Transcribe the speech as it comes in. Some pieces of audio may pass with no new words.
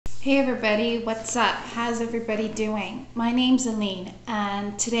Hey everybody, what's up? How's everybody doing? My name's Aline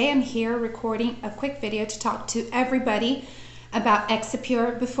and today I'm here recording a quick video to talk to everybody about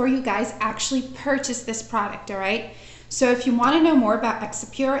Exipure before you guys actually purchase this product, alright? So if you want to know more about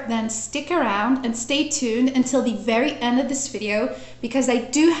Exipure, then stick around and stay tuned until the very end of this video because I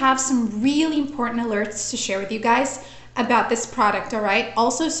do have some really important alerts to share with you guys about this product, alright?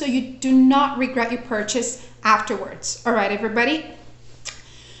 Also, so you do not regret your purchase afterwards, alright everybody?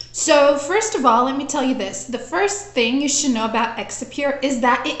 So first of all, let me tell you this. The first thing you should know about Exipure is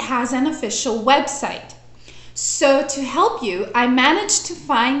that it has an official website. So to help you, I managed to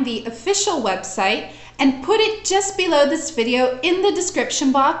find the official website and put it just below this video in the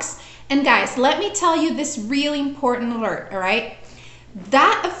description box. And guys, let me tell you this really important alert, all right?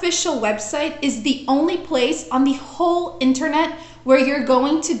 That official website is the only place on the whole internet where you're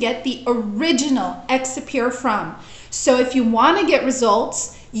going to get the original Exipure from. So if you want to get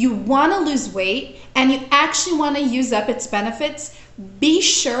results, you want to lose weight, and you actually want to use up its benefits, be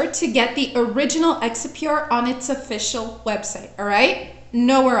sure to get the original Exipure on its official website, all right?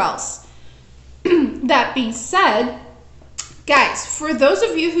 Nowhere else. That being said, guys, for those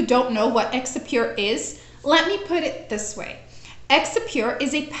of you who don't know what Exipure is, let me put it this way. Exipure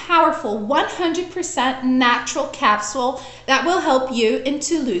is a powerful 100% natural capsule that will help you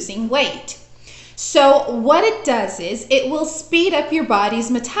into losing weight. So what it does is it will speed up your body's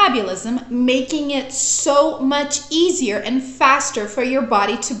metabolism, making it so much easier and faster for your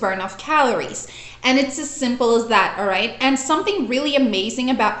body to burn off calories. And it's as simple as that, all right? And something really amazing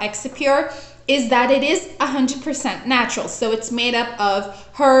about Exipure is that it is 100% natural. So it's made up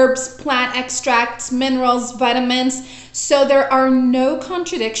of herbs, plant extracts, minerals, vitamins. So there are no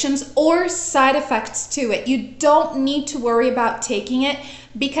contradictions or side effects to it. You don't need to worry about taking it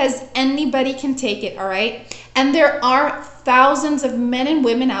because anybody can take it, all right? And there are thousands of men and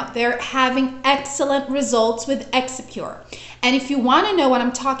women out there having excellent results with Exipure. And if you want to know what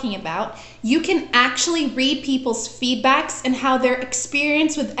I'm talking about, you can actually read people's feedbacks and how their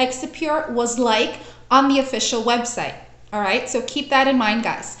experience with Exipure was like on the official website, all right? So keep that in mind,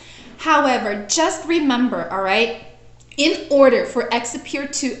 guys. However, just remember, all right, in order for Exipure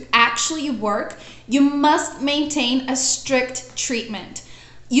to actually work, you must maintain a strict treatment.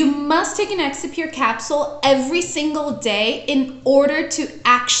 You must take an Exipure capsule every single day in order to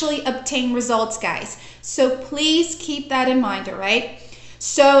actually obtain results, guys. So please keep that in mind, all right?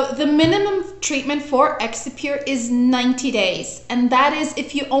 So the minimum treatment for Exipure is 90 days, and that is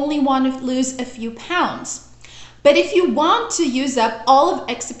if you only want to lose a few pounds. But if you want to use up all of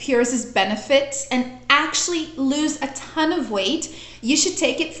Exipure's benefits and actually lose a ton of weight, you should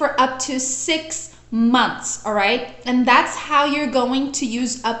take it for up to 6 months, all right? And that's how you're going to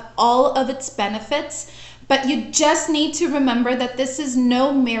use up all of its benefits. But you just need to remember that this is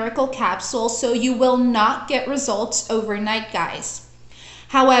no miracle capsule, so you will not get results overnight, guys.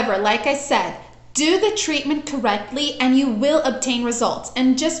 However, like I said, do the treatment correctly and you will obtain results.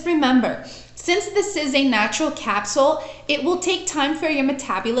 And just remember, since this is a natural capsule, it will take time for your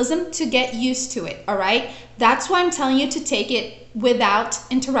metabolism to get used to it, all right? That's why I'm telling you to take it without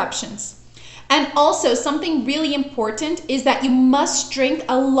interruptions. And also something really important is that you must drink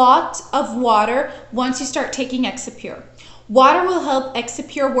a lot of water once you start taking Exipure. Water will help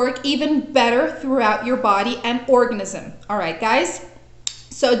Exipure work even better throughout your body and organism. All right, guys?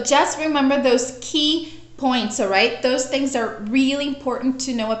 So just remember those key points, all right? Those things are really important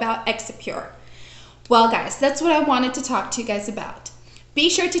to know about Exipure. Well, guys, that's what I wanted to talk to you guys about. Be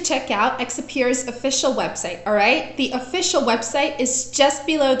sure to check out Exipure's official website, all right? The official website is just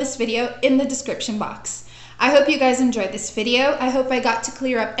below this video in the description box. I hope you guys enjoyed this video. I hope I got to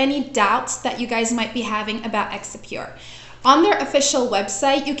clear up any doubts that you guys might be having about Exipure. On their official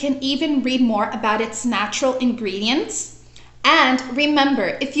website, you can even read more about its natural ingredients. And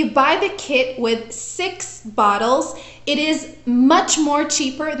remember, if you buy the kit with 6 bottles, it is much more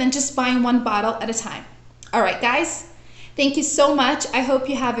cheaper than just buying 1 bottle at a time. All right, guys? Thank you so much. I hope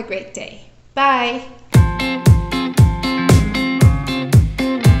you have a great day. Bye.